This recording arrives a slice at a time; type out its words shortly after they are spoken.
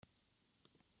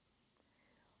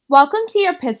Welcome to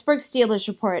your Pittsburgh Steelers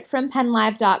report from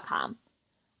PennLive.com.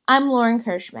 I'm Lauren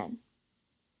Kirschman.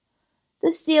 The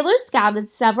Steelers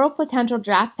scouted several potential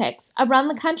draft picks around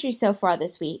the country so far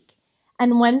this week,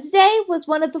 and Wednesday was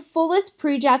one of the fullest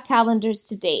pre-draft calendars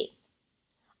to date.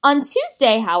 On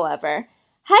Tuesday, however,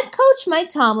 head coach Mike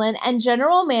Tomlin and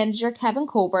general manager Kevin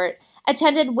Colbert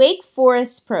attended Wake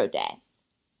Forest's Pro Day.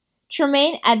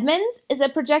 Tremaine Edmunds is a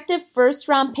projected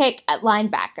first-round pick at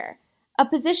linebacker, a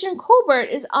position Colbert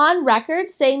is on record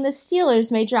saying the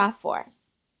Steelers may draft for.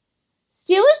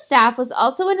 Steelers staff was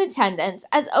also in attendance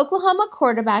as Oklahoma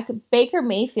quarterback Baker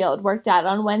Mayfield worked out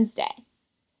on Wednesday.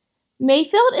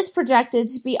 Mayfield is projected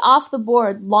to be off the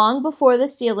board long before the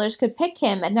Steelers could pick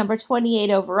him at number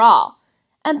 28 overall,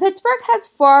 and Pittsburgh has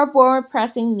far more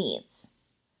pressing needs.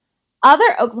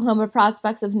 Other Oklahoma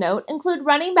prospects of note include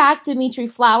running back Dimitri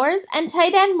Flowers and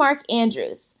tight end Mark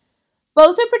Andrews.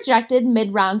 Both are projected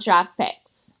mid-round draft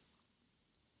picks.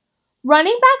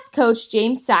 Running backs coach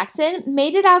James Saxon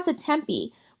made it out to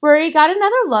Tempe, where he got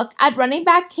another look at running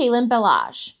back Kalen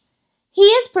Ballage. He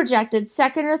is projected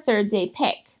second or third day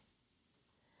pick.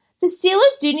 The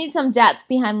Steelers do need some depth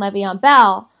behind Le'Veon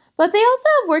Bell, but they also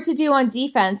have work to do on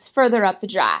defense further up the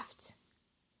draft.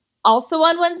 Also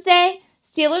on Wednesday,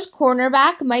 Steelers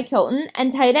cornerback Mike Hilton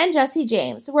and tight end Jesse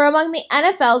James were among the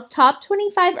NFL's top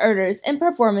 25 earners in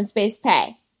performance-based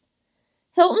pay.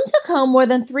 Hilton took home more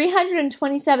than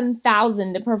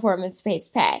 $327,000 in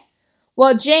performance-based pay,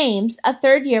 while James, a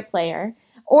third-year player,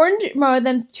 earned more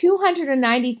than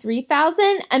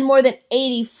 $293,000 and more than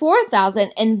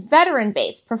 $84,000 in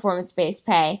veteran-based performance-based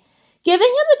pay, giving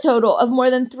him a total of more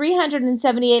than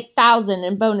 $378,000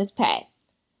 in bonus pay.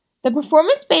 The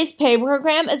performance-based pay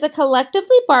program is a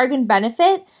collectively bargained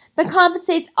benefit that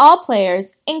compensates all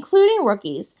players, including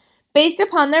rookies, based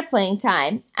upon their playing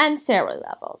time and salary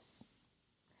levels.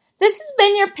 This has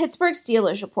been your Pittsburgh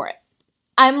Steelers report.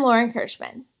 I'm Lauren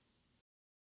Kirschman.